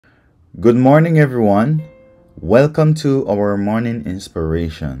Good morning, everyone. Welcome to our morning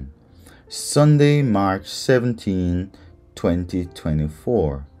inspiration. Sunday, March 17,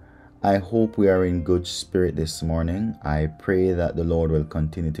 2024. I hope we are in good spirit this morning. I pray that the Lord will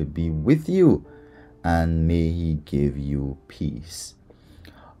continue to be with you and may He give you peace.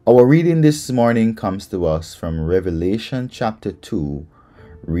 Our reading this morning comes to us from Revelation chapter 2,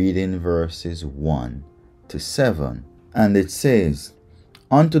 reading verses 1 to 7. And it says,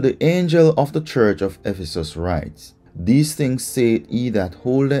 Unto the angel of the church of Ephesus writes, These things saith he that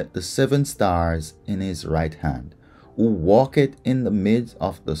holdeth the 7 stars in his right hand, who walketh in the midst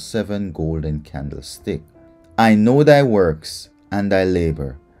of the 7 golden candlesticks. I know thy works, and thy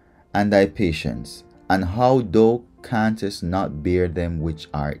labor, and thy patience, and how thou canst not bear them which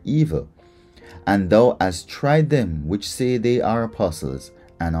are evil. And thou hast tried them which say they are apostles,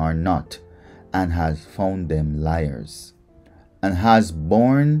 and are not, and hast found them liars. And has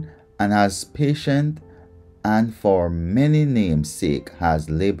borne, and has patient, and for many names' sake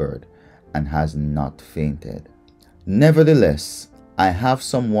has labored, and has not fainted. Nevertheless, I have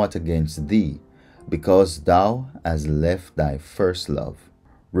somewhat against thee, because thou hast left thy first love.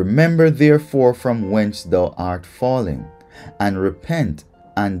 Remember therefore from whence thou art fallen, and repent,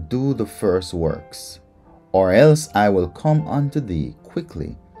 and do the first works. Or else I will come unto thee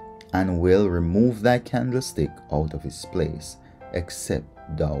quickly, and will remove thy candlestick out of his place, except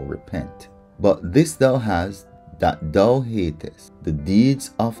thou repent. But this thou hast, that thou hatest the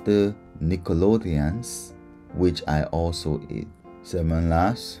deeds of the Nicolaitanes, which I also hate. 7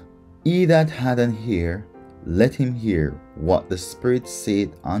 last. He that had an ear, let him hear what the Spirit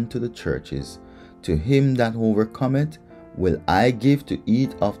saith unto the churches. To him that overcometh will I give to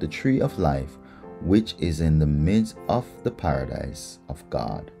eat of the tree of life, which is in the midst of the paradise of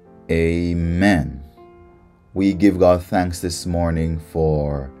God. Amen. We give God thanks this morning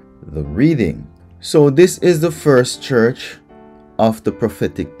for the reading. So this is the first church of the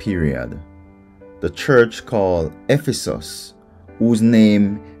prophetic period, the church called Ephesus, whose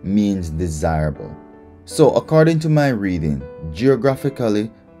name means desirable. So according to my reading, geographically,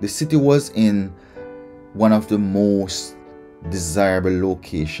 the city was in one of the most desirable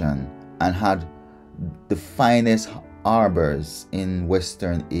locations and had the finest harbors in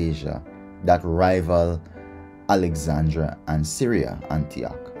Western Asia that rival Alexandria and Syria,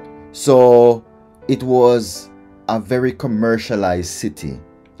 Antioch. So it was a very commercialized city,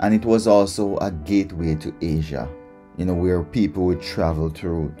 and it was also a gateway to Asia, where people would travel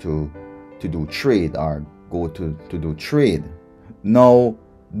through to do trade or go to do trade. Now,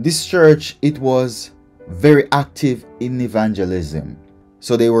 this church, it was very active in evangelism.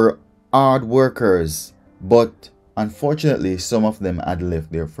 So they were hard workers, but unfortunately, some of them had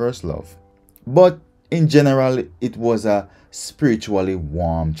left their first love. But in general, it was a spiritually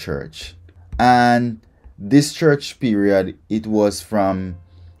warm church. And this church period, it was from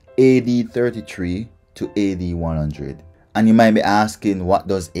AD 33 to AD 100. And you might be asking, what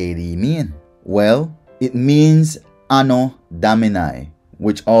does AD mean? Well, it means Anno Domini,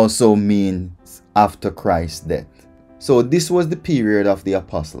 which also means after Christ's death. So this was the period of the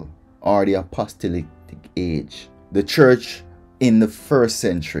apostle, or the apostolic age, the church in the first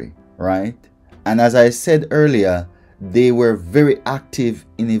century, right? And as I said earlier, they were very active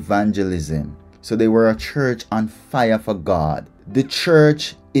in evangelism. So they were a church on fire for God. The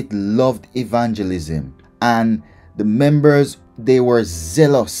church, it loved evangelism. And the members, they were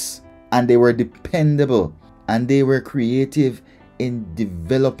zealous and they were dependable and they were creative in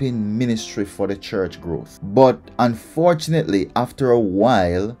developing ministry for the church growth. But unfortunately, after a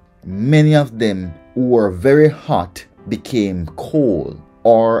while, many of them who were very hot became cold,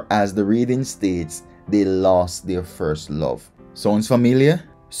 or as the reading states, they lost their first love. Sounds familiar?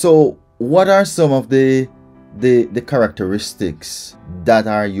 So what are some of the characteristics that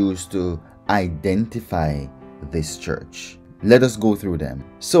are used to identify this church? Let us go through them.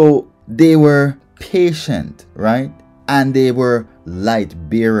 So they were patient, right? And they were light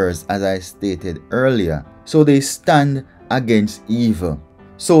bearers, as I stated earlier. So they stand against evil.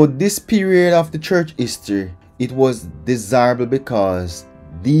 So this period of the church history, it was desirable because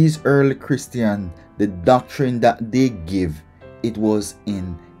these early Christians, the doctrine that they give, it was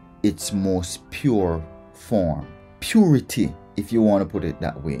in its most pure form. Purity, if you want to put it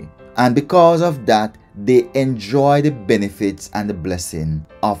that way. And because of that, they enjoy the benefits and the blessing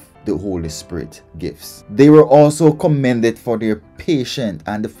of the Holy Spirit gifts. They were also commended for their patience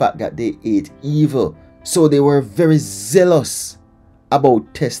and the fact that they ate evil. So they were very zealous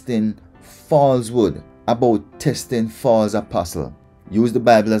about testing falsehood, about testing false apostle. Use the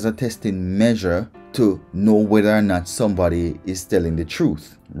Bible as a testing measure to know whether or not somebody is telling the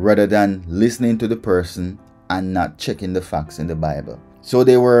truth, rather than listening to the person and not checking the facts in the Bible. So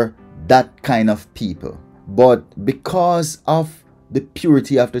they were that kind of people. But because of the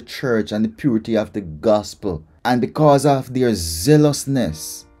purity of the church and the purity of the gospel, and because of their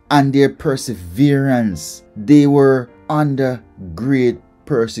zealousness and their perseverance, they were under great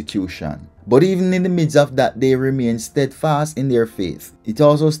persecution. But even in the midst of that, they remained steadfast in their faith. It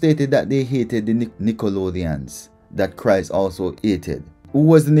also stated that they hated the Nicolaitanes, that Christ also hated. Who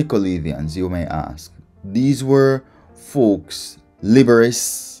was the Nicolaitanes, you may ask? These were folks,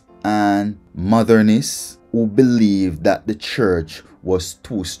 liberists and modernists, who believed that the church was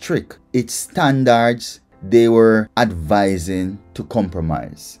too strict. Its standards, they were advising to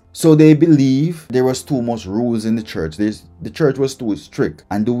compromise. So they believe there was too much rules in the church. The church was too strict.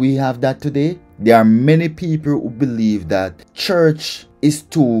 And do we have that today? There are many people who believe that church is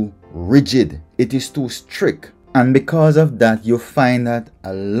too rigid. It is too strict. And because of that, you find that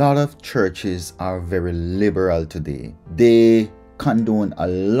a lot of churches are very liberal today. They condone a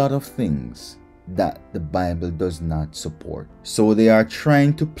lot of things that the Bible does not support. So they are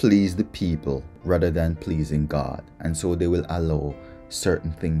trying to please the people rather than pleasing God. And so they will allow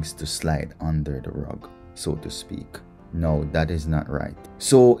certain things to slide under the rug, so to speak. No, that is not right.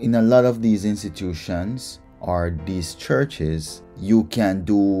 So in a lot of these institutions or these churches, you can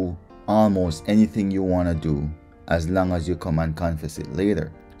do almost anything you want to do as long as you come and confess it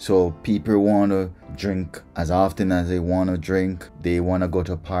later. So people want to drink as often as they want to drink. They want to go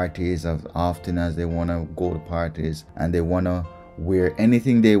to parties as often as they want to go to parties. And they want to wear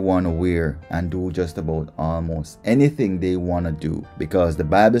anything they want to wear and do just about almost anything they want to do. Because the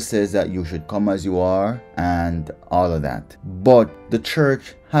Bible says that you should come as you are and all of that. But the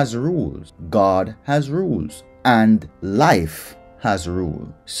church has rules. God has rules. And life has rules.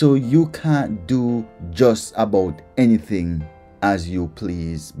 So you can't do just about anything as you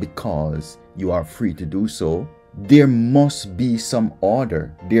please because you are free to do so. There must be some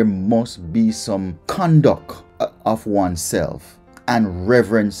order. There must be some conduct of oneself and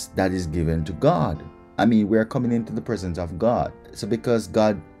reverence that is given to God. I mean, we're coming into the presence of God. So because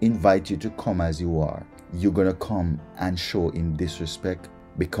God invites you to come as you are, you're going to come and show him disrespect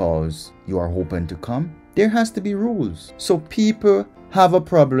because you are hoping to come? There has to be rules. So people have a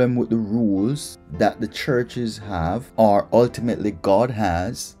problem with the rules that the churches have, or ultimately God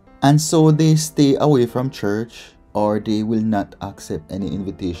has, and so they stay away from church, or they will not accept any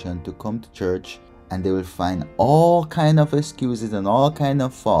invitation to come to church, and they will find all kind of excuses and all kind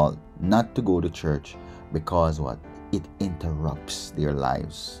of fault not to go to church because what? It interrupts their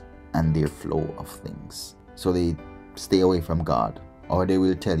lives and their flow of things. So they stay away from God. Or they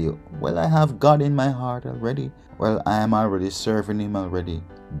will tell you, well, I have God in my heart already. Well, I am already serving him already.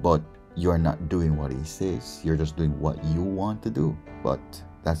 But you're not doing what he says. You're just doing what you want to do. But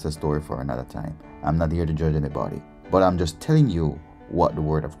that's a story for another time. I'm not here to judge anybody. But I'm just telling you what the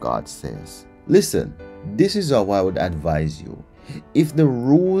word of God says. Listen, this is how I would advise you. If the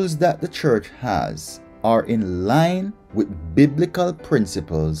rules that the church has are in line with biblical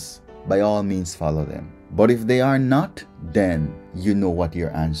principles, by all means follow them. But if they are not, then you know what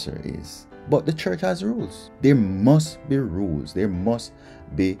your answer is. But the church has rules. There must be rules. There must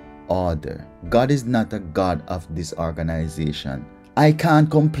be order. God is not a God of disorganization. I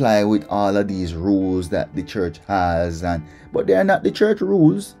can't comply with all of these rules that the church has, but they are not the church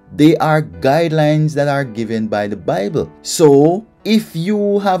rules. They are guidelines that are given by the Bible. So if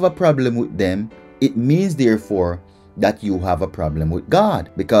you have a problem with them, it means therefore that you have a problem with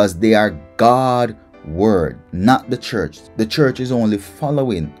God, because they are God word, not the church. The church is only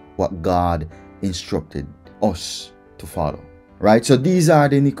following what God instructed us to follow, right? So these are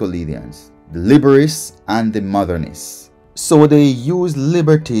the Nicolaitanes, the liberists and the modernists. So they use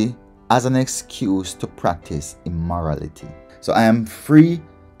liberty as an excuse to practice immorality. So I am free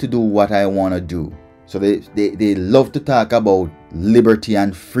to do what I want to do. So they love to talk about liberty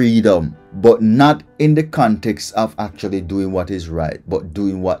and freedom, but not in the context of actually doing what is right, but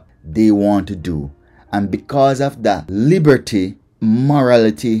doing what they want to do. And because of that, liberty,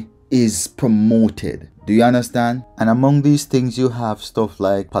 morality is promoted. Do you understand? And among these things, you have stuff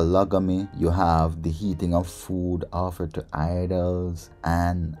like polygamy. You have the eating of food offered to idols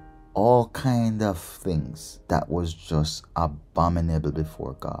and all kind of things that was just abominable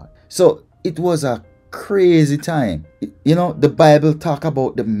before God. So it was a crazy time. The Bible talk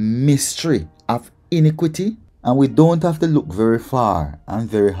about the mystery of iniquity, and we don't have to look very far and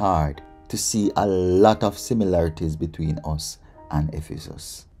very hard to see a lot of similarities between us and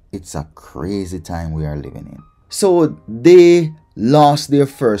Ephesus. It's a crazy time we are living in. So they lost their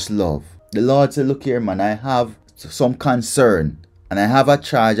first love. The Lord said, look here, man, I have some concern and I have a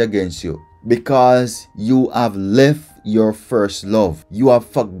charge against you because you have left your first love. You have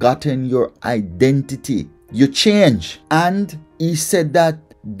forgotten your identity. You change. And he said that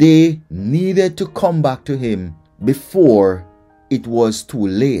they needed to come back to him before it was too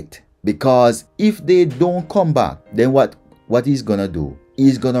late. Because if they don't come back, then what he's gonna do?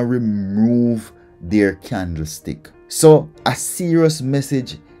 He's gonna remove their candlestick. So a serious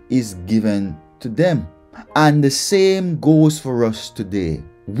message is given to them. And the same goes for us today.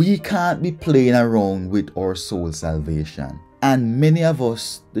 We can't be playing around with our soul salvation. And many of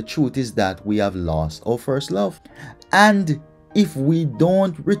us, the truth is that we have lost our first love. And if we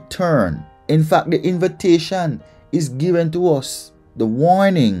don't return, in fact, the invitation is given to us. The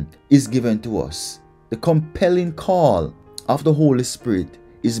warning is given to us. The compelling call of the Holy Spirit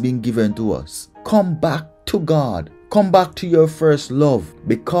is being given to us. Come back to God. Come back to your first love.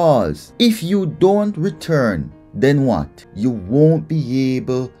 Because if you don't return, then what? You won't be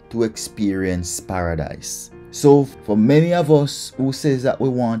able to experience paradise. So for many of us who says that we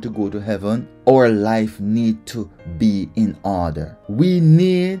want to go to heaven, our life need to be in order. We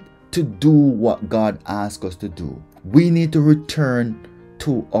need to do what God asks us to do. We need to return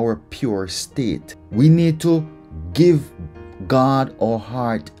to our pure state. We need to give God our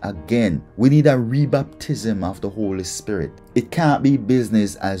heart again. We need a rebaptism of the Holy Spirit. It can't be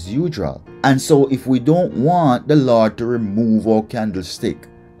business as usual. And so if we don't want the Lord to remove our candlestick,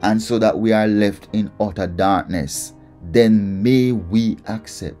 and so that we are left in utter darkness, then may we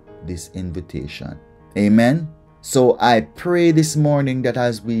accept this invitation. Amen. So I pray this morning that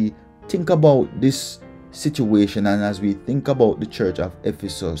as we think about this situation and as we think about the church of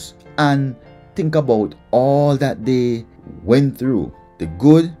Ephesus and think about all that they went through, the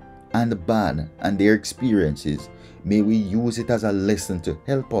good and the bad and their experiences, may we use it as a lesson to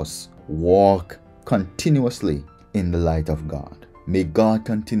help us walk continuously in the light of God. May God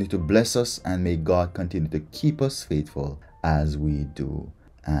continue to bless us and may God continue to keep us faithful as we do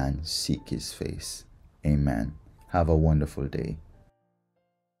and seek His face. Amen. Have a wonderful day.